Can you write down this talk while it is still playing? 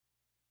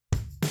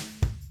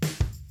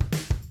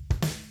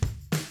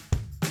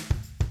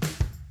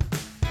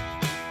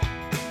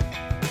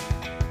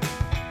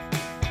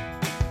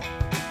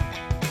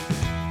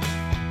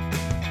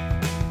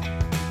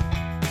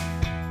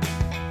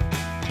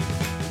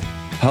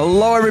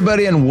Hello,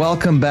 everybody, and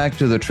welcome back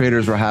to the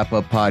Traitors Wrap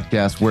Up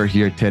podcast. We're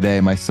here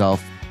today,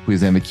 myself,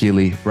 Huizan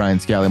McKeely, Brian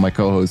Scally, my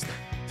co-host,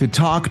 to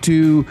talk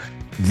to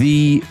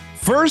the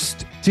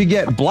first to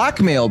get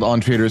blackmailed on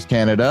Traitors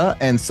Canada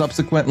and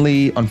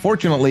subsequently,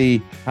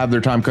 unfortunately, have their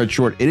time cut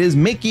short. It is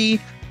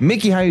Mickey.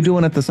 Mickey, how you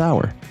doing at this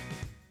hour?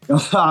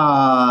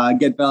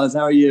 Good, fellas. How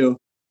are you?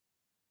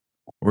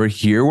 We're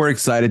here. We're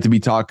excited to be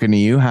talking to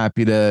you.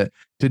 Happy to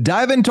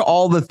dive into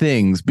all the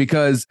things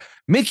because,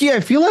 Mickey, I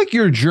feel like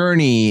your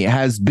journey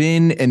has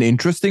been an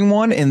interesting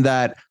one in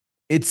that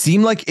it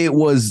seemed like it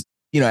was,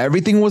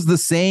 everything was the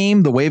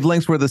same. The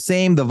wavelengths were the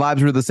same. The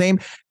vibes were the same.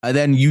 And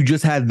then you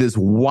just had this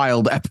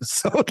wild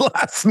episode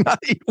last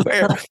night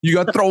where you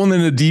got thrown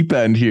in the deep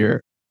end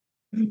here.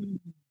 The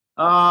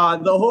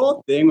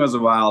whole thing was a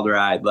wild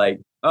ride. Like,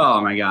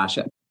 oh my gosh,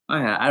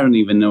 I don't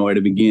even know where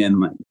to begin.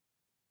 Like,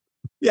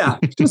 yeah,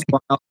 just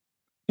wild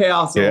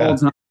chaos the whole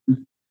time.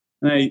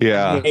 I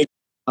hate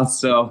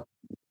chaos, so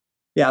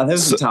yeah,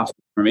 this was tough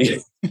for me.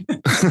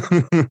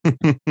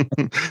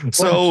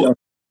 So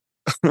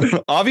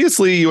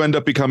obviously you end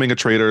up becoming a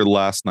traitor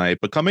last night,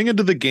 but coming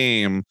into the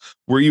game,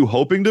 were you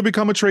hoping to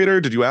become a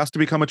traitor? Did you ask to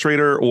become a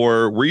traitor,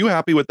 or were you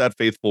happy with that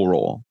faithful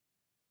role?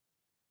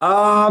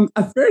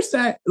 At first,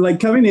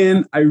 coming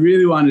in, I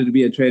really wanted to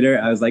be a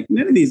traitor. I was like,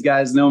 none of these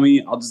guys know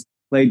me. I'll just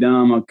play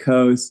dumb. I'll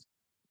coast.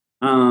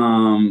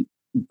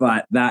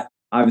 But that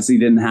obviously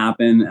didn't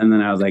happen. And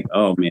then I was like,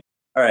 oh man,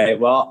 all right,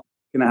 well,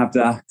 gonna have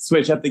to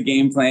switch up the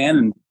game plan.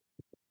 And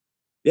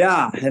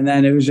yeah, and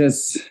then it was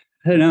just,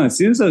 I don't know, as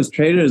soon as those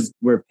traitors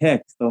were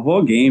picked, the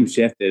whole game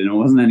shifted and it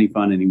wasn't any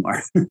fun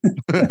anymore.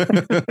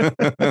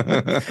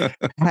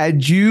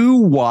 Had you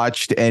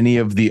watched any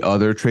of the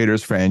other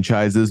Traitors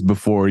franchises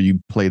before you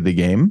played the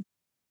game?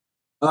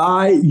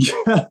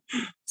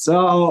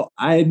 So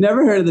I had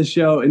never heard of the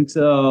show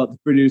until the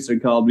producer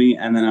called me,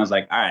 and then I was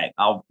like, all right,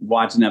 I'll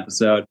watch an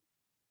episode.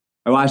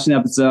 I watched an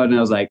episode and I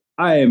was like,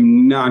 I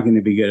am not going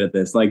to be good at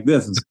this. Like,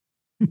 this is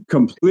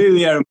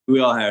completely out of my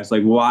wheelhouse.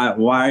 Like, why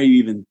are you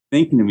even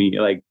thinking of me?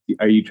 Like,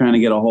 are you trying to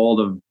get a hold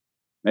of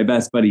my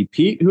best buddy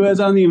Pete, who I was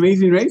on The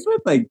Amazing Race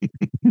with? Like,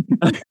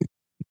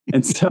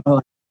 and so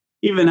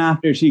even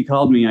after she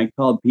called me, I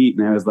called Pete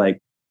and I was like,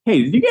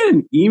 hey, did you get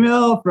an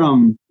email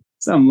from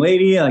some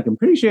lady? Like, I'm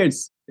pretty sure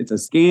it's a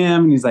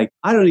scam. And he's like,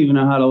 I don't even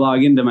know how to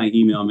log into my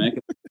email, Mick.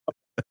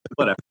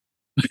 Whatever.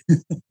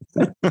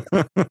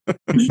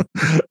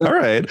 All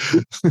right.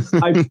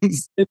 I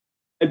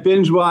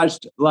binge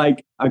watched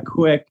like a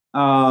quick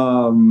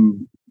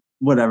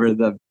whatever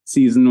the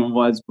season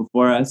was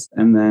before us,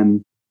 and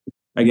then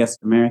I guess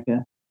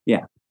America.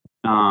 Yeah.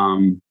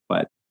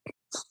 But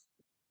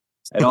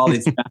at all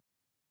these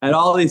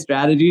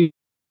strategies,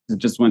 it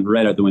just went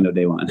right out the window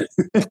day one.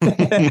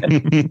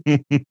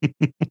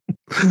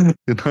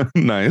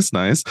 Nice.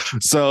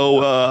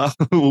 So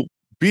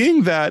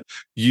being that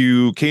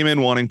you came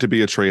in wanting to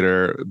be a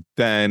traitor,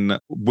 then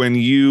when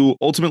you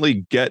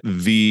ultimately get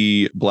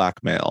the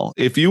blackmail,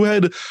 if you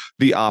had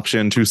the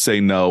option to say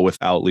no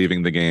without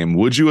leaving the game,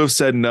 would you have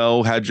said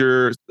no? Had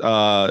your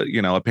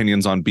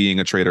opinions on being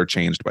a traitor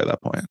changed by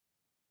that point?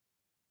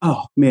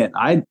 Oh man,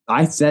 I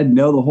said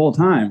no the whole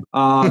time.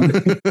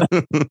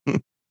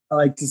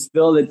 Like, to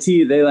spill the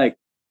tea,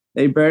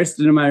 they burst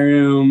into my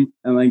room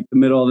in like the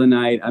middle of the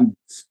night. I'm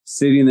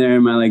sitting there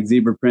in my like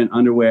zebra print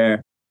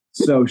underwear,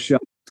 so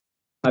shocked.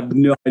 I have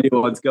no idea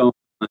what's going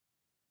on.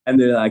 And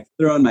they're like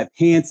throwing my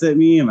pants at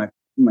me and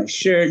my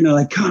shirt, and they're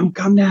like, come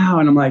now.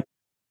 And I'm like,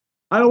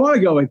 I don't want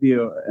to go with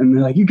you. And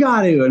they're like, you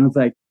got to. And it's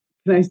like,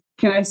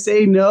 can I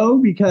say no?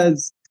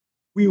 Because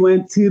we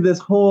went to this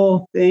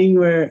whole thing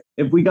where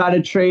if we got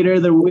a traitor,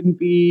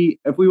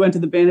 if we went to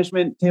the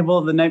banishment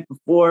table the night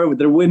before,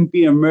 there wouldn't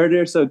be a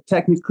murder. So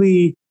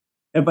technically,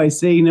 if I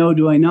say no,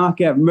 do I not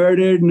get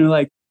murdered? And they're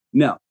like,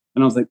 no.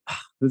 And I was like,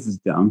 this is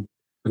dumb.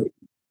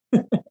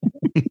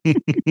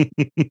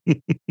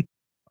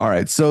 All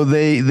right. So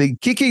they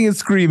kicking and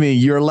screaming,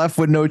 you're left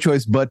with no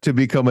choice but to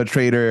become a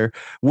traitor.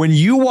 When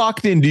you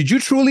walked in, did you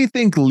truly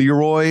think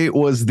Leroy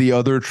was the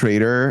other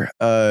traitor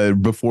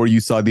before you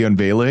saw the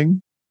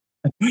unveiling?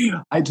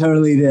 I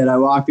totally did. I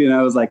walked in,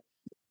 I was like,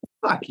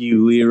 fuck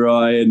you,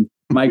 Leroy. And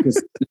Mike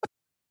was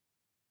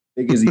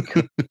big as he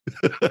could.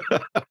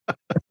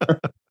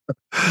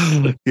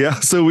 Yeah,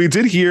 so we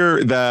did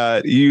hear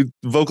that you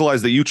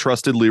vocalized that you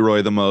trusted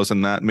Leroy the most,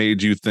 and that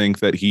made you think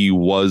that he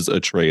was a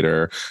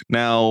traitor.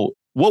 Now,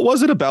 what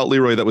was it about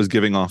Leroy that was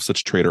giving off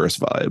such traitorous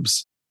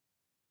vibes?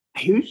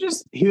 He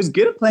was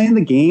good at playing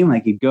the game.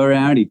 Like, he'd go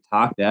around, he'd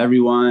talk to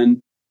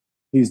everyone.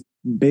 He's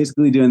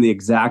basically doing the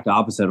exact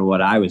opposite of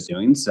what I was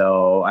doing.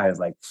 So I was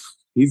like,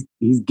 he's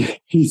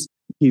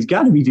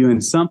got to be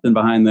doing something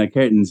behind the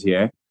curtains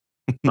here.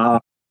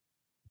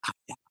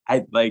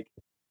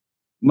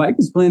 Mike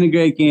was playing a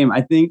great game. I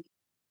think,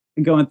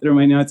 going through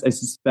my notes, I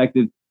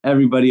suspected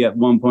everybody at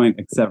one point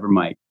except for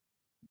Mike.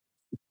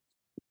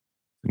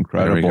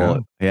 Incredible.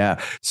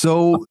 Yeah.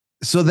 So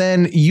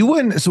then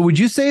would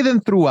you say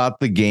then throughout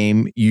the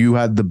game, you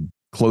had the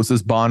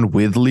closest bond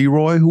with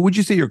Leroy? Who would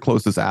you say your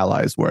closest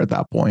allies were at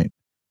that point?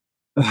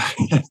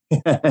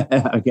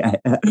 Okay.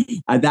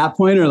 at that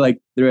point or like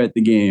throughout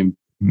the game?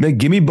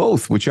 Give me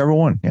both, whichever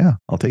one. Yeah,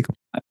 I'll take them.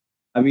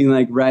 I mean,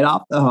 like right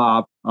off the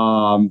hop,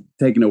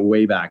 taking it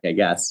way back, I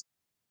guess.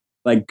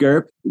 Like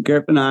Gerp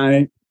and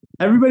I,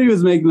 everybody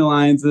was making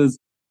alliances.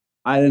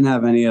 I didn't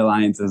have any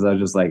alliances. I was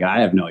just like, I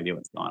have no idea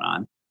what's going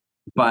on.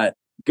 But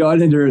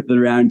going into the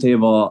round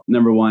table,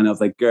 number one, I was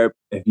like, Gerp,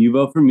 if you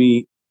vote for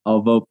me,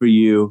 I'll vote for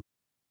you.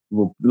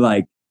 We'll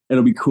like,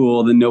 it'll be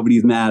cool. Then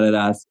nobody's mad at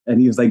us. And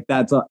he was like,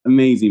 that's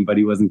amazing. But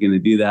he wasn't going to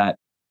do that.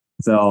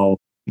 So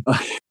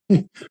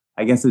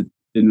I guess it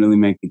didn't really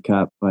make the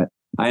cut. But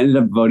I ended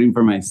up voting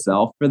for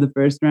myself for the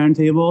first round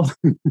table.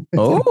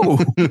 Oh.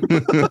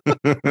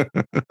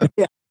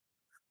 Yeah.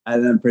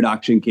 And then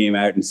production came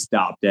out and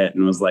stopped it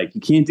and was like,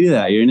 you can't do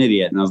that. You're an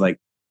idiot. And I was like,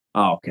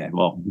 oh, okay.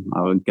 Well,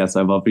 I guess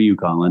I vote for you,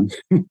 Colin.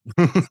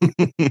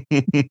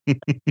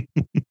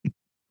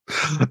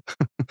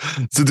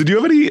 So did you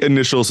have any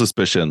initial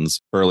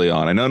suspicions early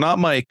on? I know not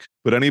Mike,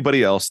 but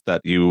anybody else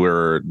that you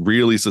were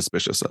really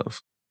suspicious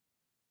of?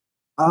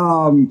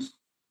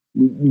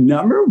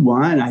 Number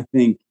one, I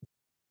think,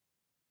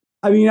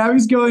 I mean, I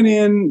was going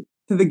in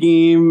to the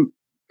game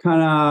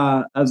kind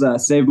of as a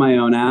save my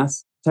own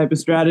ass type of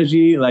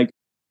strategy. Like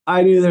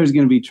I knew there was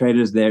going to be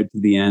traitors there to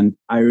the end.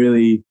 I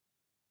really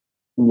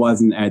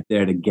wasn't out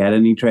there to get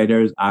any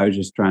traitors. I was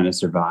just trying to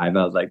survive.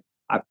 I was like,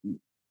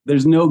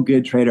 there's no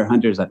good traitor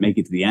hunters that make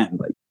it to the end.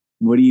 Like,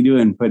 what are you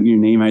doing? Putting your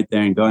name out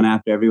there and going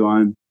after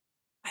everyone.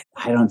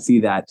 I don't see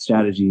that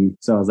strategy.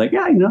 So I was like,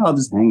 yeah, I'll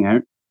just hang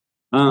out.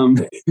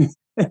 But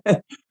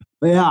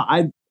yeah,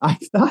 I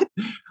thought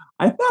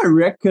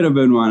Rick could have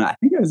been one. I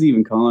think I was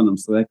even calling him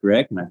Slick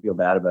Rick, and I feel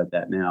bad about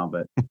that now.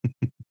 But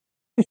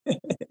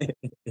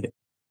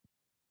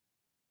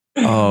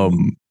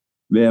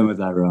man, was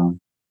I wrong?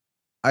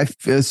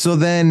 So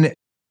then,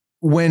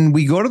 when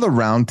we go to the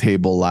round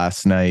table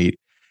last night,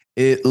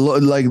 it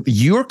like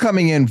you're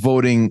coming in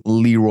voting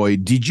Leroy.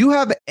 Did you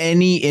have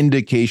any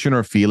indication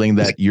or feeling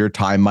that your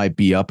time might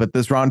be up at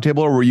this round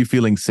table, or were you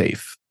feeling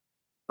safe?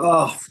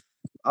 Oh,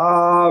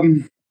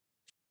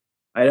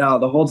 I know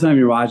the whole time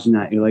you're watching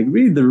that, you're like,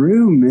 read the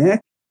room, Mick.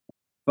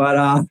 But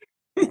I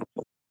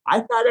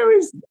thought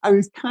I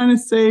was kind of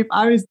safe.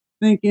 I was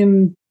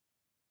thinking,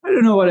 I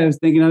don't know what I was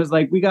thinking. I was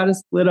like, we got to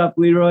split up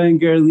Leroy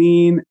and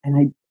Gerline.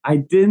 And I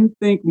didn't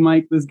think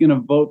Mike was going to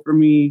vote for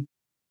me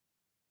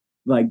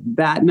like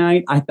that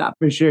night. I thought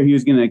for sure he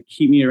was going to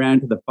keep me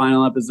around to the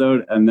final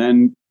episode and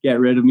then get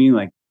rid of me.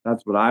 Like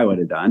that's what I would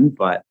have done.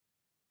 But,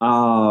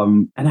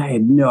 and I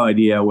had no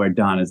idea where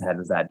Donna's head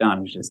was at.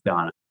 Donna was just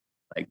Donna.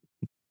 Like,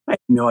 I have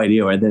no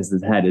idea where this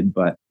is headed,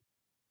 but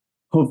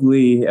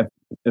hopefully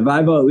if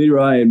I vote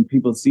Leroy and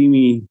people see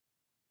me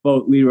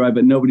vote Leroy,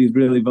 but nobody's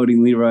really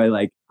voting Leroy,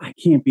 like I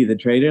can't be the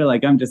traitor.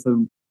 Like I'm just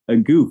a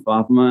goof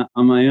on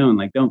my own.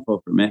 Like don't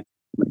vote for me.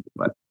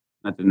 But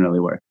that didn't really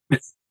work.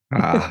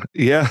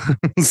 Yeah.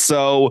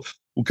 So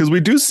because we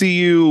do see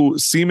you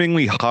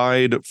seemingly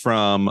hide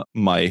from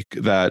Mike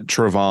that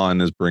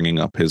Trevon is bringing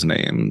up his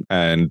name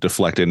and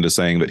deflect into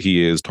saying that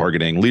he is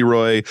targeting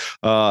Leroy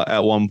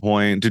at one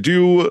point. Did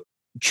you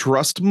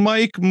trust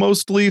Mike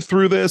mostly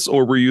through this,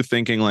 or were you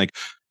thinking like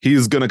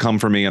he's gonna come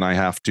for me and I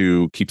have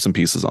to keep some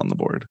pieces on the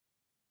board?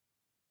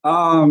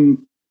 I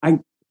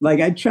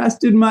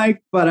trusted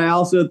Mike, but I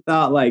also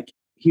thought like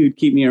he would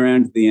keep me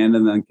around to the end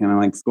and then kind of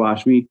like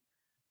squash me.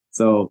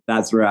 So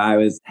that's where I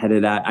was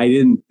headed at. I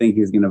didn't think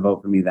he was going to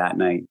vote for me that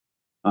night.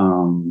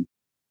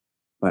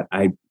 But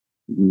I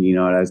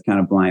was kind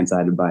of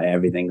blindsided by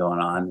everything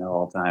going on the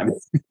whole time.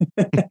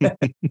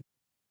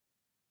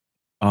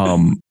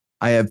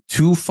 I have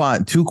two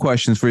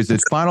questions for you. It's a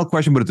final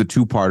question, but it's a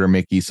two-parter,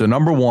 Mickey. So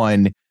number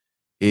one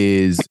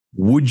is,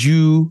 would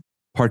you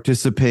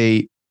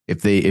participate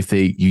if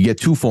you get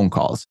two phone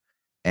calls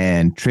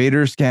and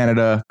Traitors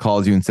Canada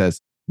calls you and says,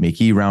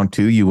 Mickey, round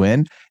 2, you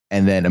win.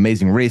 And then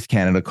Amazing Race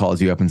Canada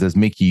calls you up and says,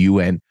 Mickey, you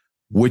win.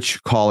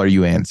 Which call are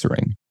you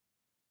answering?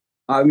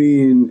 I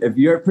mean, if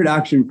you're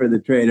production for the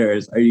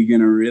Traitors, are you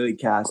going to really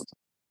cast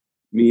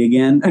me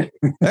again?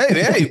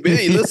 hey,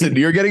 listen,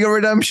 you're getting a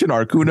redemption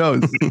arc. Who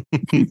knows?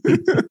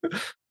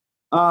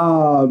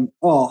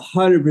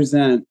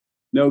 100%.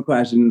 No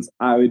questions.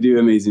 I would do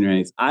Amazing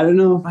Race. I don't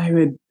know if I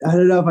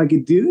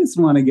could do this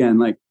one again.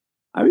 Like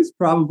I was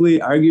probably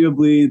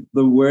arguably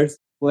the worst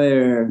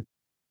player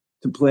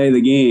to play the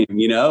game,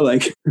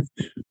 like,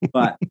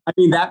 but I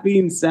mean, that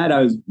being said,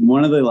 I was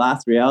one of the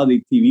last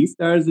reality TV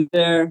stars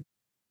there.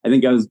 I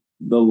think I was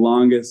the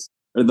longest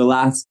or the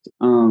last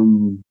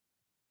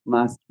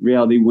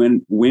reality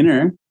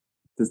winner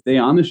to stay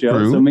on the show.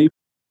 True. So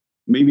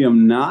maybe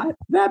I'm not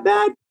that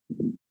bad.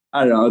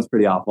 I don't know. It's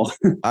pretty awful.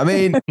 I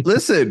mean,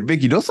 listen,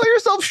 Mickey, don't sell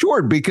yourself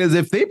short, because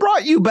if they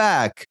brought you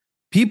back,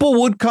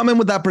 people would come in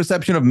with that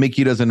perception of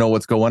Mickey doesn't know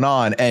what's going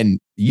on. And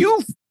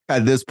you,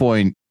 at this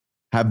point,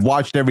 have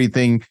watched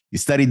everything. You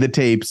studied the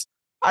tapes.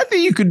 I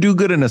think you could do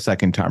good in a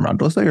second time round.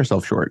 Don't sell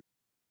yourself short.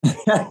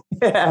 Yeah,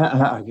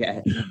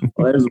 okay.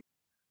 Well,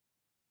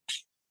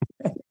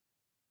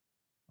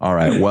 All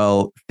right.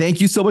 Well,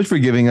 thank you so much for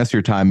giving us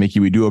your time,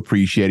 Mickey. We do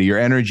appreciate it. Your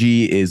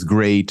energy is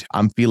great.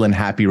 I'm feeling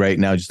happy right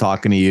now just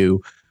talking to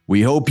you.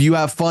 We hope you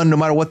have fun no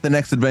matter what the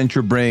next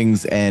adventure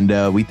brings.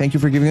 And we thank you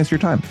for giving us your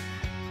time.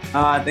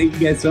 Thank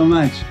you guys so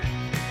much.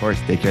 Of course.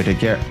 Take care. Take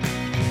care.